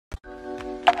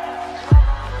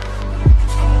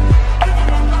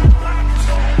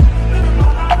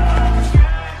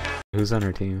Who's on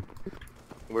our team?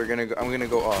 We're gonna go. I'm gonna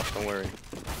go off. Don't worry.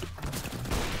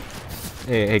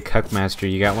 Hey, Cuckmaster,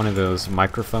 you got one of those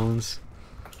microphones?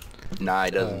 Nah, he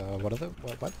doesn't. What are they?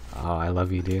 What? Oh, I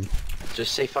love you, dude.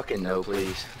 Just say fucking no,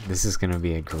 please. This is gonna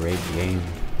be a great game.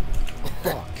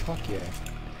 Oh, fuck yeah.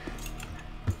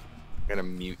 I'm gonna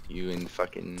mute you and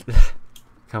fucking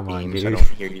Come on, game dude. so I don't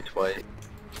hear you twice.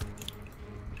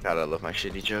 God, I love my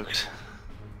shitty jokes.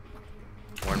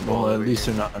 Well, at least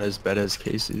they're not as bad as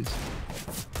Casey's.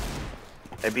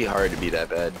 It'd be hard to be that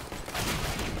bad.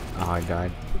 Oh, I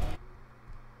died.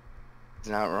 It's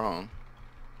not wrong.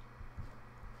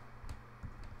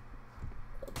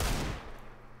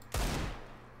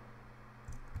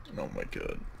 Oh my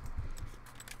god.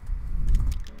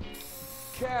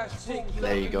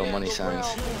 There you go, money signs.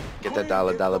 Get that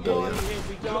dollar bill, yo.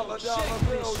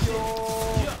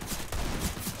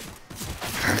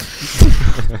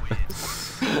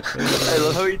 I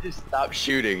love how he just stopped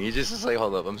shooting. He just is like,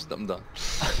 hold up, I'm done.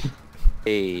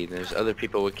 Hey, there's other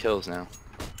people with kills now.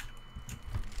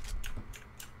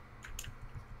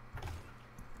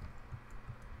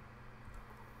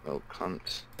 Oh,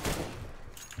 cunts.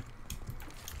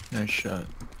 Nice shot.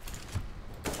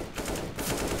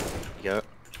 Yep.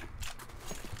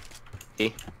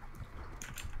 E.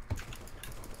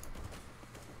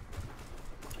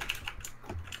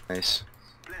 Nice.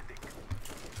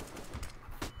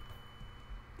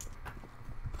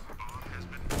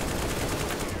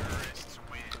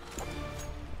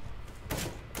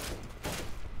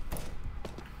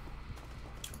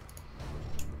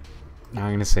 Now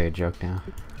I'm gonna say a joke now.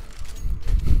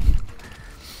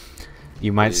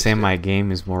 You might say my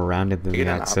game is more rounded than the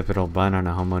occipital bun on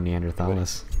a Homo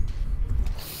neanderthalis.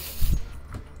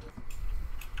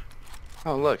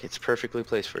 Oh look, it's perfectly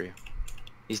placed for you.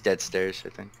 He's dead stairs, I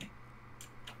think.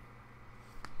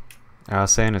 I'll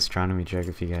say an astronomy joke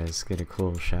if you guys get a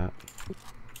cool shot.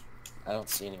 I don't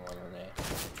see anyone on A.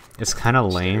 It's kind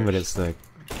of lame, but it's the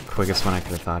quickest one I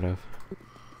could have thought of.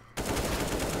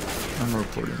 I'm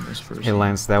reporting this first. Hey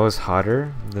Lance, that was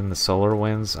hotter than the solar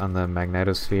winds on the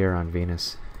magnetosphere on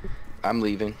Venus. I'm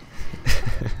leaving.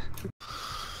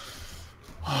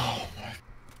 Oh my.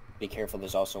 Be careful,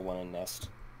 there's also one in Nest.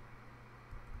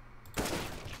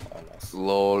 Oh, nice.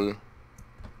 LOL.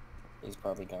 He's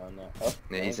probably gone now. Oh,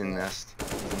 Yeah, he's in Nest.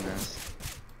 He's in Nest.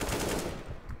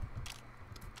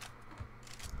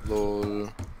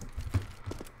 LOL.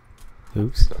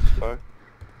 Oops. The fuck?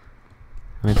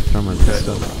 I meant to throw my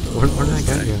pistol. Where did I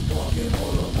go?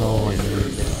 Oh my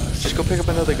god. Just go pick up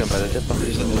another gun by the dip.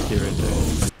 There's an AK right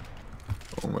there.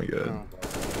 Oh my god.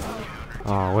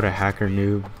 Oh, what a hacker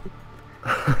noob.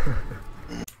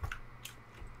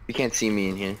 You can't see me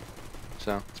in here,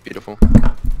 so it's beautiful.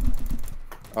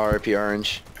 RIP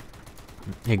Orange.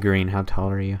 Hey Green, how tall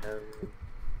are you?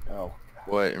 Oh.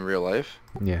 What, in real life?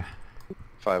 Yeah.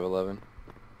 5'11".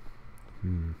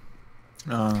 Hmm.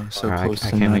 So Alright, close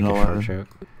I to can't make a short 9/11. joke.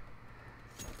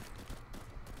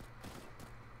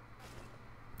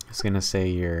 I was gonna say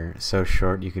you're so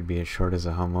short you could be as short as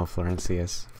a Homo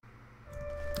florensis.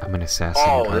 I'm an assassin.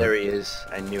 Oh, there he is.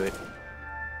 I knew it.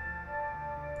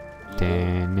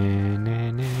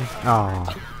 Oh.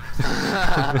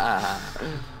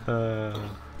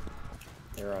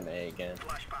 They're on A again.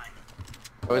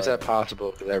 How is that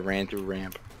possible? Because I ran through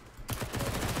ramp.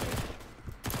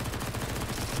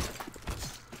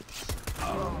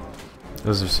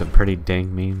 Those are some pretty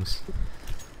dang memes.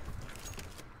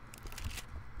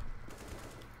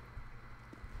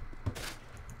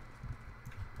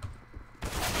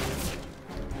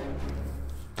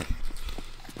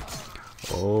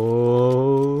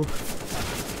 Oh.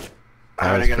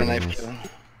 Alright, I got a knife kill.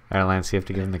 Alright, Lance, you have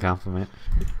to give him the compliment.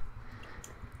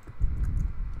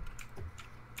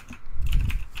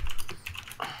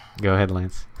 Go ahead,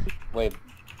 Lance. Wait.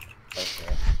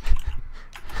 Okay.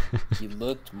 You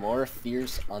looked more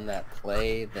fierce on that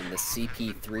play than the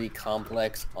CP3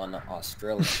 complex on the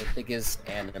Australopithecus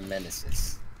and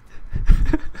Anamensis.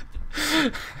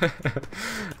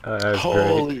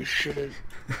 Holy shit.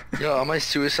 Yo, on my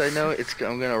suicide note,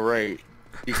 I'm gonna write,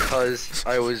 because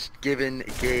I was given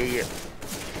gay,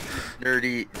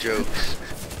 nerdy jokes.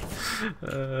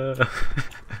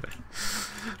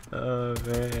 Oh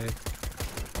man.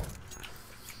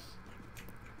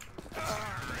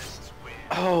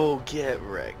 Oh, get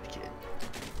wrecked, kid.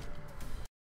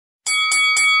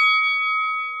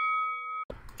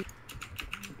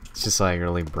 It's just like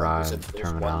really broad There's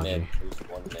terminology.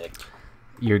 one mid.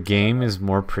 Your game is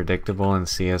more predictable in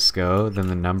CSGO than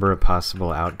the number of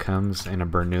possible outcomes in a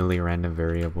Bernoulli random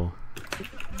variable.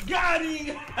 Got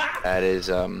him! That is,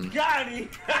 Got him!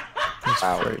 That's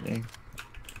wow. frightening.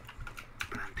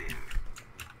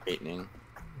 Lightning.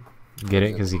 Get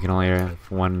it? Because you can only have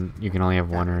one. You can only have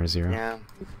one or a zero. Yeah.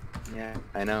 Yeah,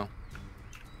 I know.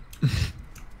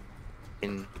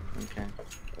 Okay.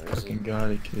 Fucking got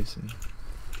it, Casey.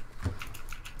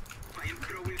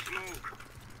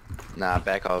 Nah,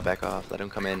 back off, back off. Let him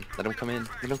come in. Let him come in.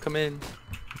 Let him come in.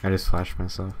 I just flashed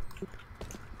myself.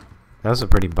 That was a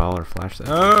pretty baller flash.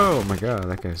 Oh my god,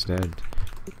 that guy's dead.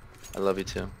 I love you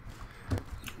too.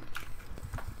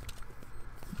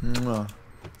 Mwah.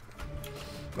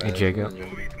 Hey Jacob.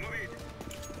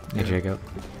 Hey Jacob.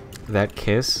 That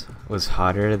kiss was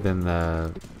hotter than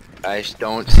the... Guys,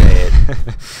 don't say it.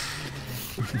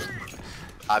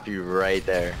 Stop you right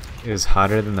there. It was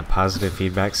hotter than the positive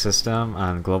feedback system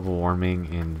on global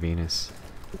warming in Venus.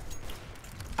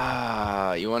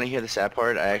 Ah, you want to hear the sad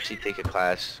part? I actually take a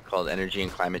class called Energy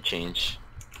and Climate Change.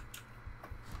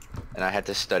 And I had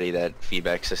to study that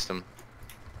feedback system.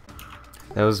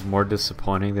 That was more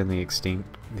disappointing than the extinction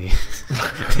of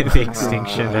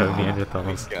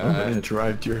Neanderthals. I'm gonna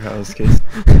drive to your house, Casey.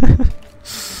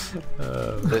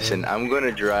 Listen, I'm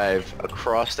gonna drive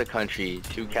across the country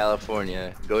to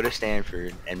California, go to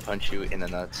Stanford, and punch you in the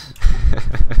nuts.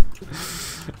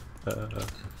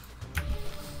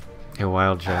 Hey,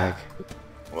 Wild Jag.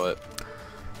 What?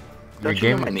 Your Don't you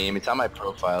know game... my name? It's on my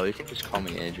profile. You can just call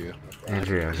me Andrew.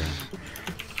 Andrew, okay.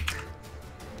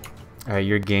 Alright,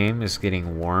 your game is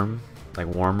getting warm, like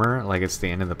warmer, like it's the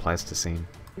end of the Pleistocene.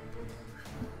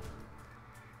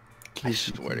 I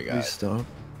swear to God. Please stop.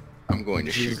 I'm going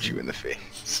to shoot you in the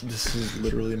face. This is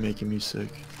literally making me sick.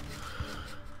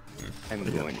 I'm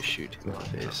going to shoot you in the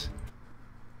face.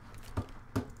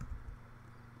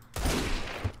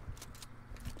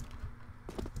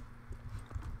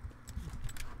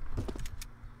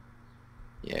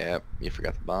 Yep, you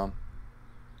forgot the bomb.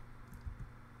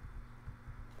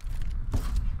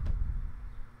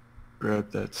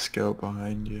 Grab that scout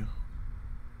behind you.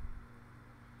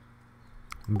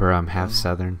 Bro, I'm half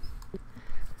Southern.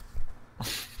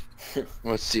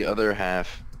 What's the other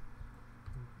half?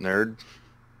 Nerd?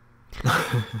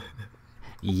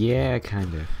 Yeah,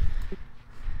 kind of.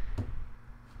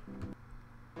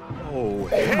 Oh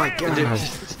my god.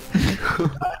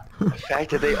 The fact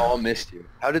that they all missed you.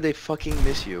 How did they fucking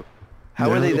miss you?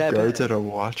 How are they that guards bad? at a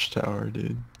watchtower,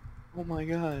 dude? Oh my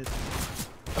god.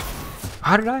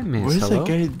 How did I miss? What is Hello? that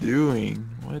guy doing?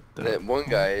 What the? That one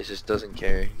guy just doesn't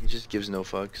care. He just gives no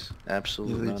fucks. He's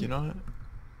Absolutely like, none. you know what?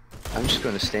 I'm just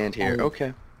gonna stand here. Oh.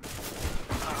 Okay.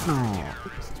 Oh.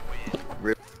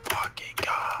 Fucking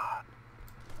god.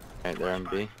 Alright, they're on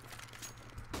B.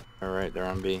 Alright, they're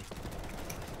on B.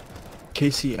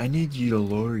 Casey, I need you to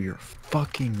lower your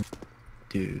fucking...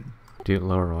 Dude. Dude,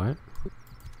 lower what?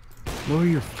 Lower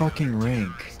your fucking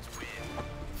rank.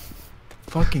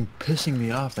 Fucking pissing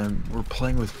me off that we're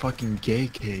playing with fucking gay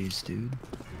Ks, dude.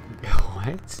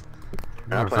 What?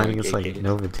 We're We're playing fighting with against like AKs.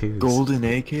 Nova 2s. Golden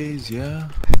AKs, yeah?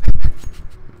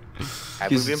 Have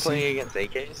we been playing against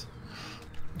AKs?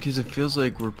 Because it feels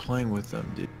like we're playing with them,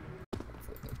 dude.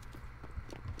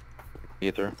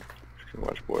 Ether.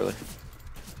 Watch Boiler.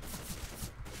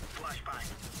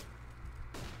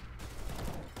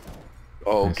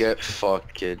 Oh, Nice. get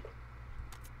fucked, kid.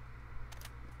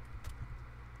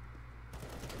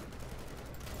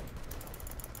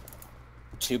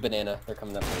 Two banana. They're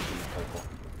coming up with the purple.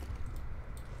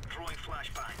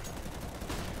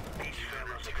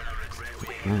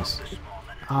 Nice.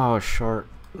 Oh, short.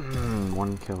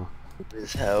 One kill. This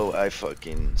is how I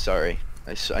fucking... Sorry.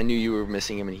 I knew you were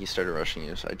missing him and he started rushing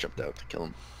you, so I jumped out to kill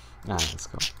him. Alright, let's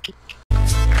go.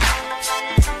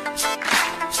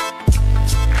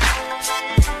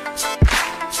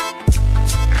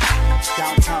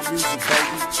 Downtown music,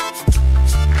 baby.